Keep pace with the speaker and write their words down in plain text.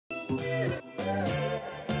Hey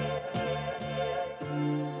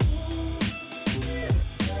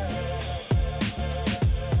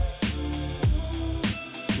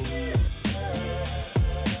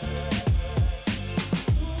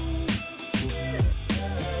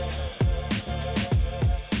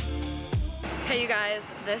you guys,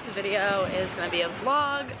 this video is going to be a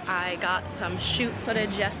vlog. I got some shoot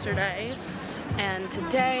footage yesterday, and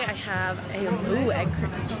today I have egg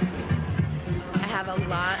cream. I have a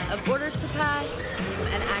lot of orders to pack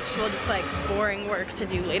and actual just like boring work to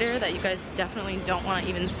do later that you guys definitely don't want to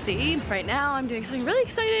even see. Right now I'm doing something really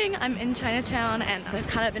exciting. I'm in Chinatown and I've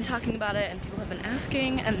kind of been talking about it and people have been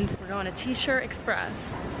asking, and we're going to T-shirt Express.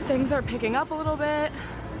 Things are picking up a little bit.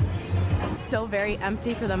 Still very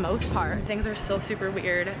empty for the most part. Things are still super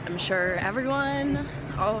weird. I'm sure everyone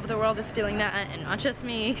all over the world is feeling that, and not just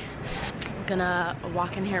me. I'm gonna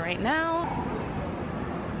walk in here right now.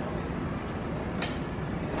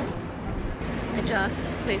 I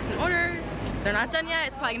just placed an order. They're not done yet.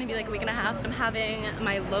 It's probably gonna be like a week and a half. I'm having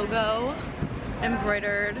my logo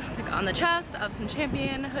embroidered like on the chest of some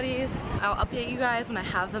Champion hoodies. I'll update you guys when I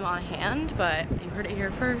have them on hand, but you heard it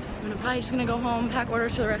here first. I'm probably just gonna go home, pack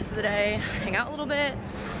orders for the rest of the day, hang out a little bit,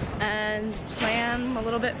 and plan a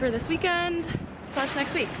little bit for this weekend /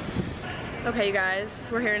 next week. Okay you guys,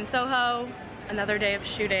 we're here in Soho, another day of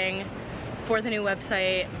shooting for the new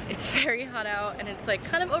website. It's very hot out and it's like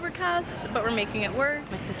kind of overcast, but we're making it work.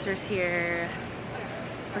 My sister's here.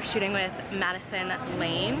 We're shooting with Madison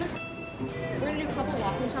Lane. We're gonna do a couple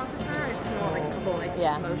walking shots of her. I just kind of want like a couple like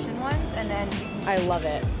motion ones, and then I love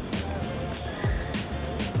it.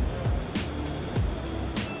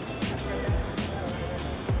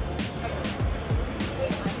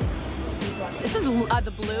 This is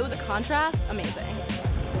the blue, the contrast, amazing.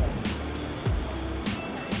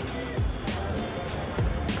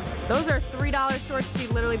 Those are $3 shorts. She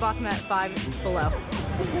literally bought them at $5 below.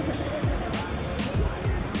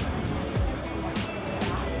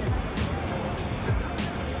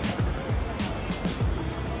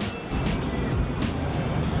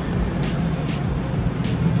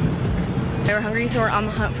 They were hungry, so we're on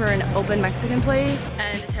the hunt for an open Mexican place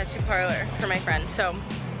and a tattoo parlor for my friend. So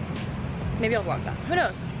maybe I'll vlog that. Who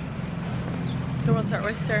knows? The world's our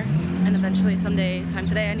oyster, and eventually someday, time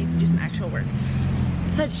today, I need to do some actual work.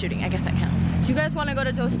 Besides shooting, I guess that counts. Do you guys want to go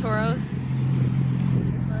to Dos Toros?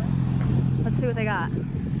 Let's see what they got.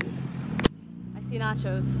 I see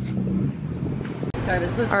nachos. sorry, but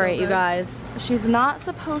this looks Alright, you guys. She's not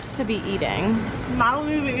supposed to be eating. not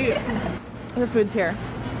only do we eat. The food's here.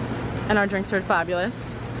 And our drinks are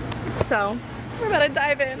fabulous. So, we're about to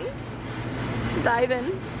dive in. Dive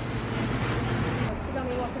in.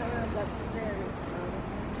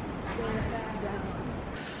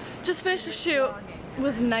 Just finished the shoot. It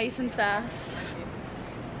was nice and fast.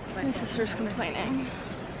 My sister's complaining.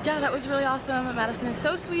 Yeah, that was really awesome. Madison is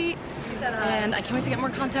so sweet. And I can't wait to get more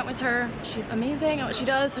content with her. She's amazing at what she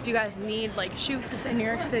does. So if you guys need like shoots in New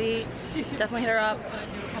York City, definitely hit her up.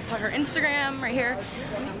 I'll put her Instagram right here.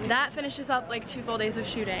 That finishes up like 2 full days of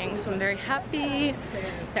shooting. So I'm very happy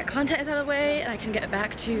that content is out of the way and I can get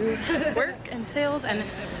back to work and sales and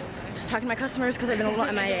just talking to my customers because I've been a little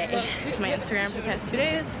MIA. My Instagram for the past 2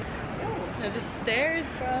 days. It just stares,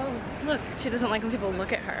 bro. Look, she doesn't like when people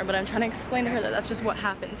look at her, but I'm trying to explain to her that that's just what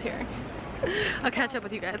happens here. I'll catch up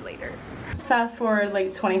with you guys later. Fast forward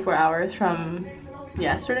like 24 hours from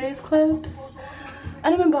yesterday's clips.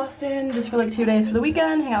 And I'm in Boston just for like 2 days for the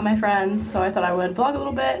weekend, hang out with my friends. So I thought I would vlog a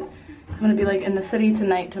little bit. I'm gonna be like in the city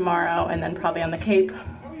tonight, tomorrow, and then probably on the Cape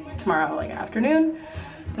tomorrow like afternoon.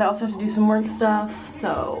 But I also have to do some work stuff,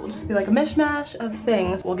 so it'll just be like a mishmash of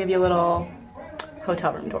things. We'll give you a little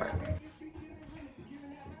hotel room tour.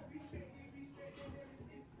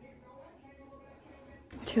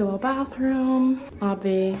 Cute little bathroom.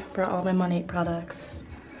 Obvi, brought all my Money products.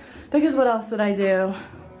 Because what else did I do?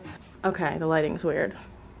 Okay, the lighting's weird.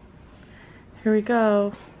 Here we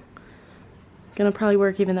go. Gonna probably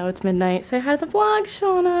work even though it's midnight. Say hi to the vlog,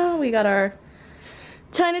 Shauna. We got our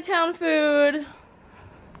Chinatown food.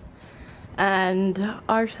 And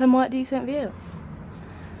our somewhat decent view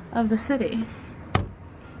of the city.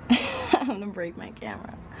 I'm gonna break my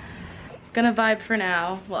camera. Gonna vibe for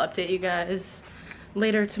now. We'll update you guys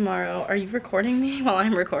later tomorrow. Are you recording me while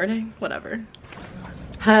I'm recording? Whatever.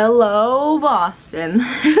 Hello, Boston.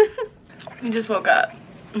 We just woke up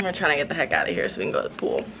and we're trying to get the heck out of here so we can go to the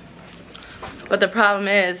pool. But the problem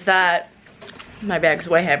is that my bag's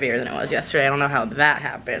way heavier than it was yesterday. I don't know how that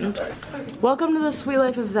happened. Welcome to the sweet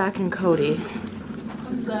life of Zach and Cody.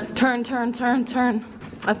 Turn, turn, turn, turn.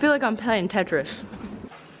 I feel like I'm playing Tetris.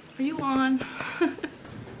 Are you on?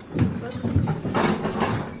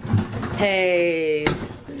 Hey.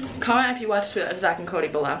 Comment if you watched Zach and Cody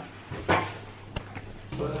below.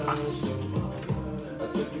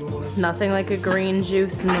 Nothing like a green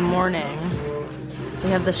juice in the morning.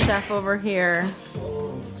 We have the chef over here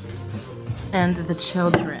and the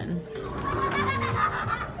children.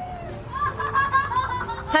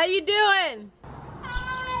 How you doing?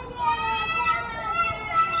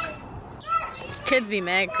 Kids be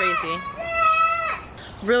mad crazy.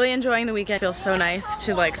 Really enjoying the weekend. Feels so nice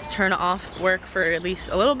to like turn off work for at least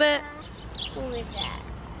a little bit. Who is that?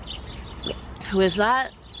 Who is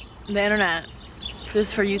that? The internet. This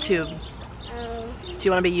is for YouTube. Do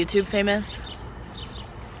you want to be YouTube famous?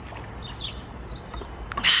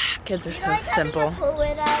 Kids are so simple.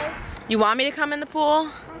 You want me to come in the pool?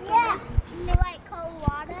 Yeah. You like cold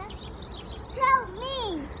water? Help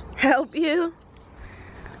me. Help you?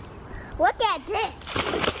 Look at this.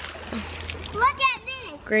 Look at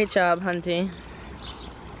this. Great job, Hunty.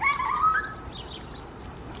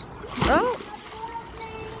 Oh.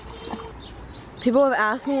 People have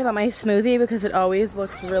asked me about my smoothie because it always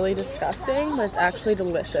looks really disgusting, but it's actually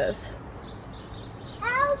delicious.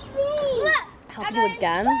 Help me. Look, Help you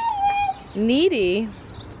again? Needy.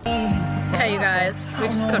 Okay, you guys, we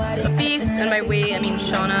just cooked a feast, and by we, I mean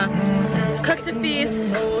Shauna cooked a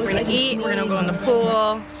feast. We're gonna eat, we're gonna go in the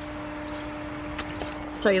pool.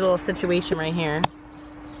 Show you a little situation right here.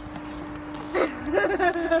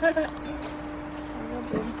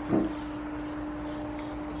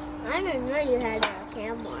 I didn't know you had a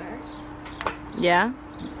camera. Yeah.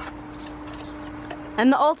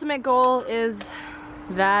 And the ultimate goal is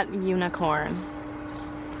that unicorn,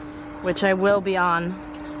 which I will be on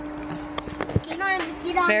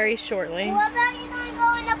very shortly. What about you don't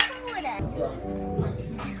go in the pool with us?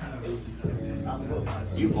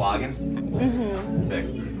 You vlogging? Mm-hmm. Sick.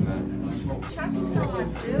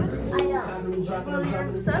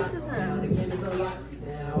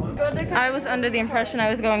 I was under the impression I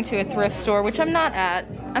was going to a thrift store, which I'm not at.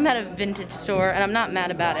 I'm at a vintage store, and I'm not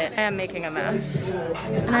mad about it. I am making a mess.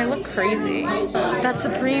 And I look crazy. That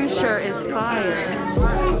Supreme shirt is fire.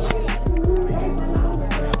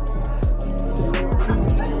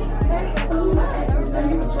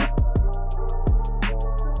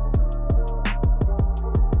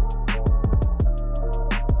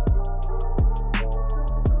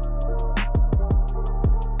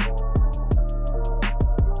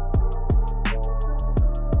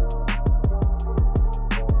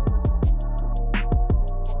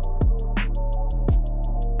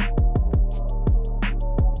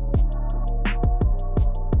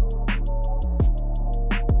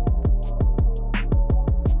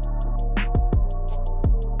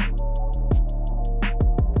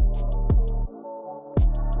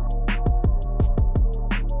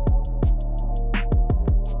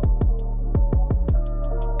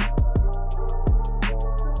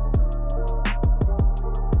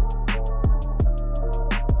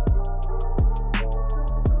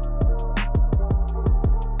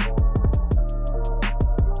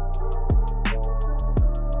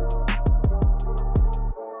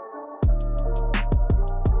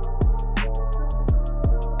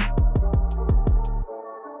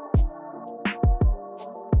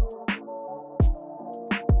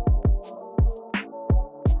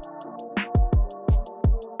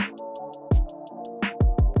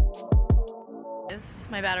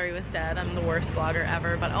 My battery was dead. I'm the worst vlogger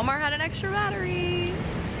ever, but Omar had an extra battery.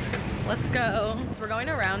 Let's go. So we're going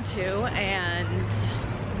to round 2 and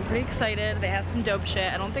I'm pretty excited. They have some dope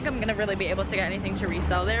shit. I don't think I'm gonna really be able to get anything to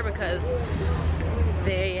resell there because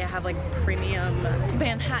they have like premium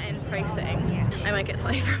Manhattan pricing. I might get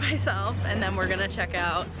something for myself, and then we're gonna check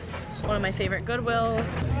out one of my favorite Goodwills,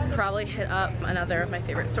 probably hit up another of my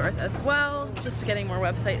favorite stores as well, just getting more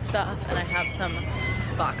website stuff, and I have some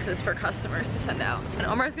boxes for customers to send out. And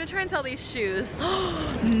Omar's gonna try and sell these shoes.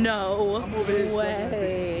 No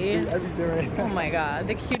way. Oh my god,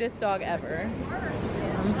 the cutest dog ever.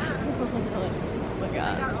 Oh my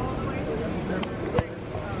god.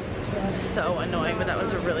 So annoying, but that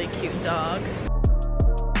was a really cute dog.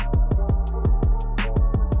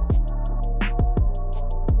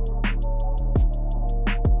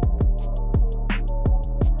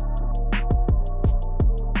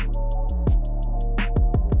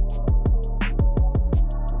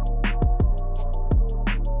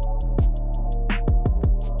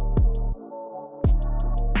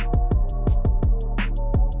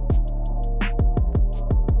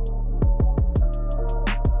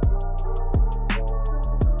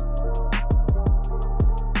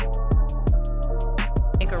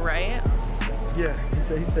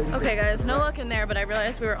 Okay guys, no luck in there, but I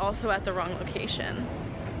realized we were also at the wrong location.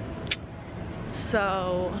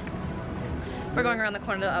 So we're going around the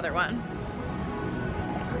corner to the other one.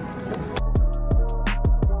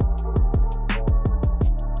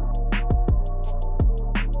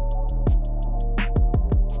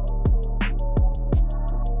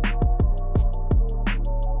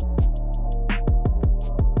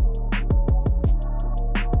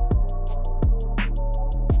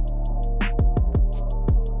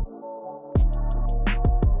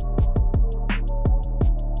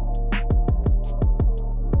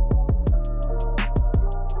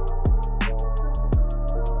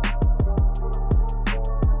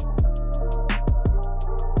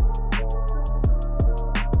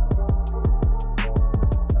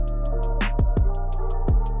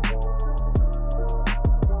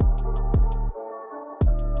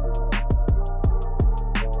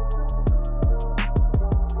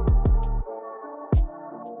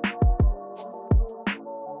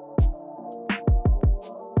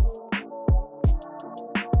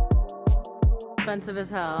 Expensive as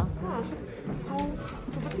hell.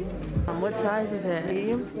 What size is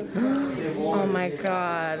it? Oh my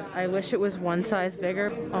god. I wish it was one size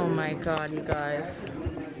bigger. Oh my god, you guys.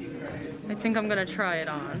 I think I'm gonna try it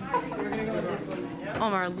on.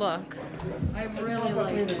 Omar, look. I really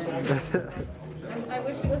like it. I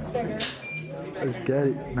wish it was bigger. Let's get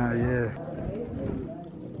it now, yeah.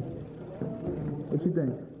 What you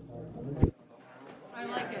think? I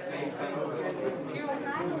like it.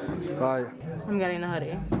 Fire. I'm getting the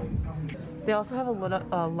hoodie. They also have a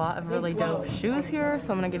lot of really dope shoes here,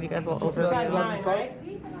 so I'm gonna give you guys a little overview.